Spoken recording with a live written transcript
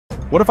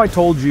What if I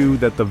told you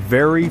that the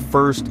very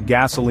first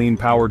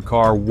gasoline-powered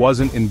car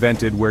wasn't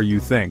invented where you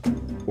think,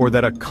 or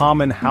that a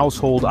common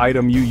household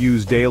item you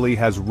use daily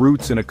has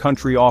roots in a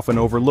country often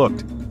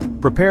overlooked?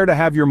 Prepare to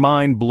have your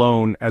mind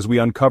blown as we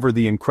uncover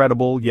the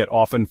incredible yet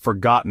often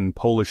forgotten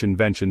Polish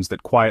inventions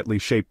that quietly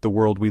shaped the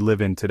world we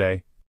live in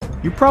today.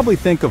 You probably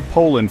think of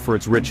Poland for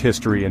its rich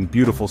history and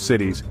beautiful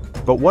cities,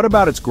 but what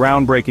about its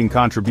groundbreaking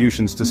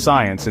contributions to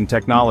science and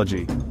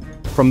technology?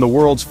 From the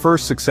world's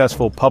first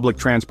successful public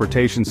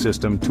transportation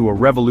system to a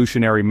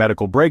revolutionary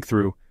medical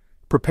breakthrough,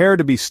 prepare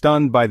to be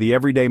stunned by the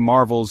everyday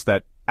marvels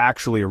that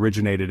actually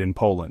originated in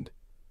Poland.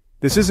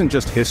 This isn't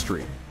just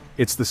history,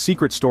 it's the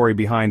secret story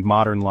behind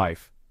modern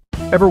life.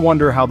 Ever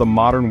wonder how the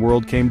modern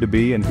world came to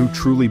be and who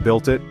truly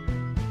built it?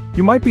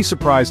 You might be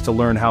surprised to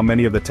learn how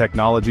many of the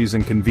technologies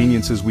and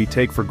conveniences we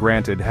take for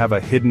granted have a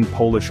hidden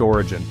Polish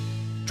origin.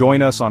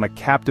 Join us on a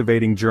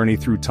captivating journey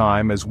through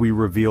time as we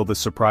reveal the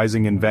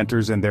surprising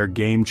inventors and their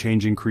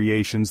game-changing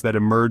creations that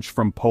emerged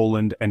from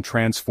Poland and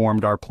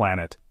transformed our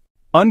planet.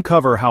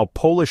 Uncover how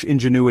Polish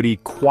ingenuity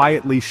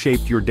quietly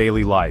shaped your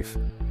daily life.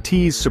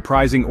 Tease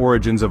surprising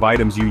origins of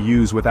items you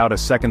use without a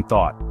second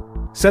thought.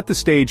 Set the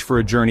stage for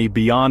a journey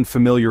beyond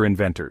familiar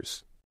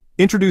inventors.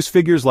 Introduce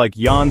figures like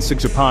Jan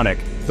Szczepanik,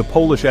 the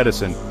Polish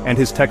Edison, and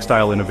his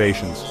textile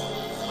innovations.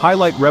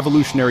 Highlight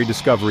revolutionary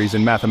discoveries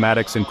in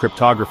mathematics and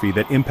cryptography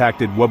that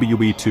impacted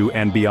WB2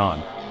 and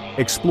beyond.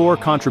 Explore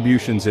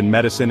contributions in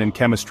medicine and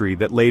chemistry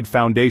that laid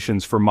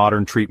foundations for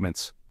modern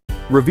treatments.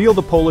 Reveal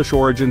the Polish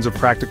origins of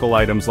practical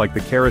items like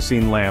the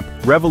kerosene lamp,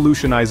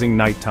 revolutionizing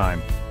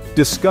nighttime.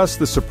 Discuss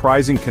the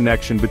surprising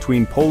connection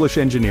between Polish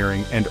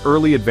engineering and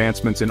early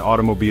advancements in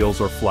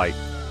automobiles or flight.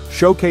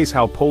 Showcase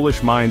how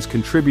Polish minds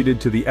contributed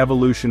to the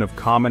evolution of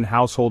common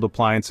household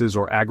appliances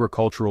or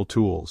agricultural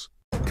tools.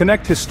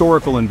 Connect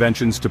historical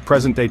inventions to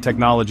present-day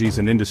technologies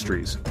and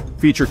industries.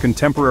 Feature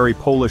contemporary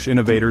Polish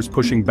innovators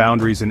pushing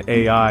boundaries in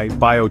AI,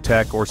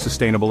 biotech, or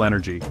sustainable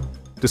energy.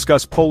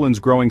 Discuss Poland's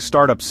growing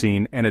startup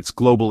scene and its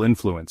global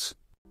influence.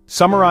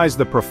 Summarize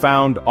the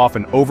profound,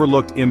 often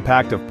overlooked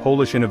impact of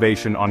Polish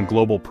innovation on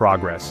global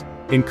progress.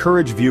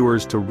 Encourage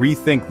viewers to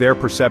rethink their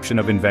perception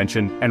of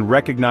invention and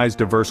recognize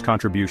diverse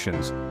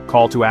contributions.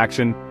 Call to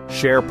action,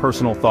 share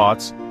personal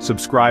thoughts,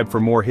 subscribe for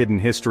more hidden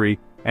history,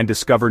 and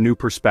discover new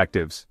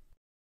perspectives.